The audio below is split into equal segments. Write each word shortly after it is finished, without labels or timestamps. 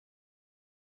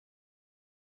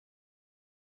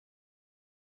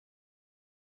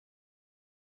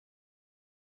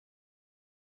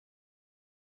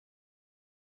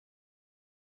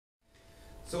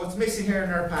So what's missing here in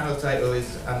our panel title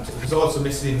is, and it was also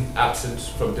missing, absent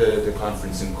from the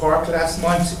conference in Cork last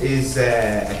month, is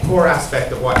a core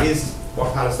aspect of what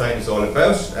Palestine is all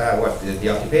about, what the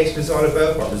occupation is all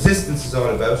about, what resistance is all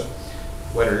about,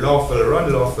 whether lawful or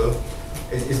unlawful,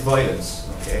 is violence.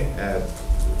 Okay.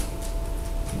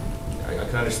 I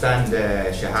can understand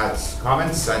Shahad's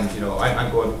comments, and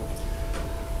I'm going,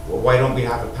 well, why don't we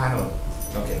have a panel?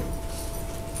 Okay.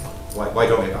 Why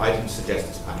don't we? I didn't suggest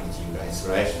this panel to you guys,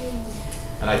 right?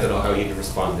 And I don't know how you'd have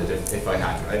responded if I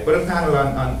had, right? But a panel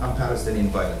on Palestinian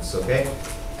violence, okay?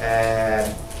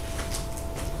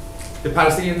 The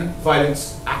Palestinian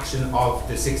violence action of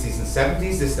the 60s and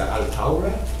 70s, this is the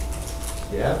Al-Thawra,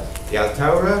 yeah? The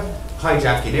Al-Thawra,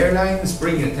 hijacking airlines,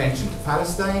 bringing attention to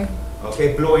Palestine,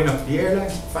 okay? Blowing up the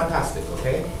airlines, fantastic,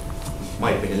 okay?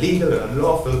 Might have been illegal or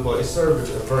unlawful, but it served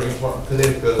a very important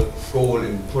political goal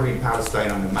in putting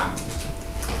Palestine on the map.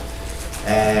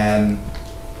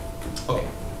 Okay.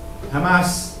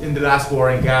 Hamas, in the last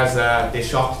war in Gaza, they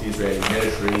shocked the Israeli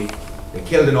military, they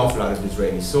killed an awful lot of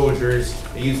Israeli soldiers,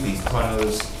 they used these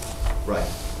tunnels. Right.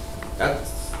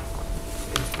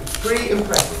 It's pretty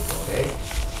impressive, okay?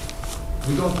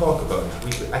 We don't talk about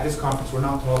it. At this conference, we're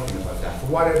not talking about that, for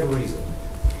whatever reason.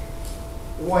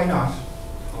 Why not?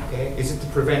 Okay, is it to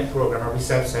prevent program? Are we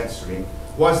self-censoring?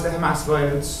 Was the Hamas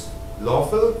violence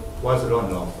lawful? Was it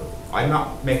unlawful? I'm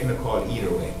not making a call either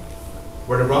way.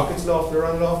 Were the rockets lawful or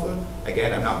unlawful?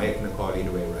 Again, I'm not making a call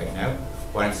either way right now.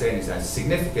 What I'm saying is that it's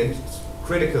significant, it's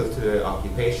critical to the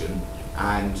occupation,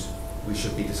 and we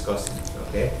should be discussing it.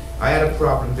 Okay, I had a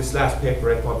problem. This last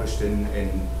paper I published in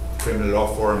Criminal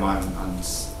Law Forum on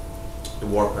the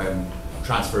war crime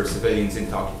transfer of civilians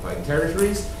into occupied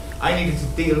territories. I needed to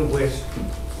deal with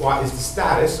what is the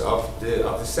status of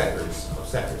the settlers.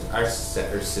 Are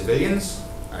settlers civilians?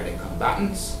 Are they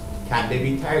combatants? Can they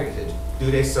be targeted? Do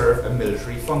they serve a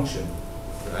military function?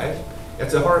 Right?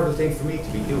 That's a horrible thing for me to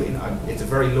be doing. It's a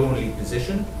very lonely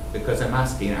position because I'm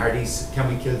asking: can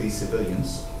we kill these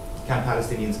civilians? Can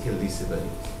Palestinians kill these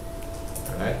civilians?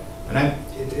 Right? And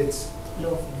it's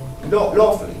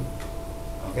lawfully.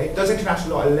 Okay? Does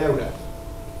international law allow that?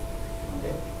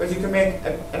 Okay. But you can make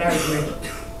an argument,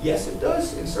 yes it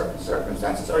does in certain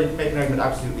circumstances, or you can make an argument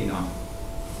absolutely not.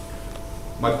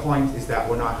 My point is that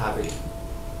we're not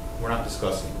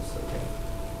discussing this, okay?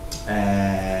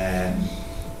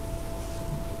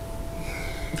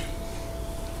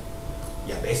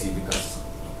 Yeah, basically because,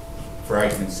 for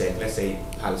argument's sake, let's say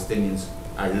Palestinians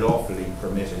are lawfully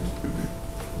permitted to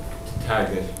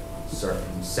target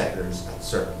certain settlers at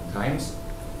certain times,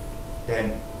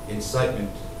 then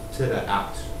incitement to that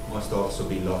act must also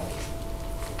be lawful.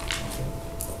 Okay.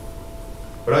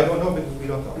 But I don't know because we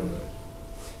don't talk about it.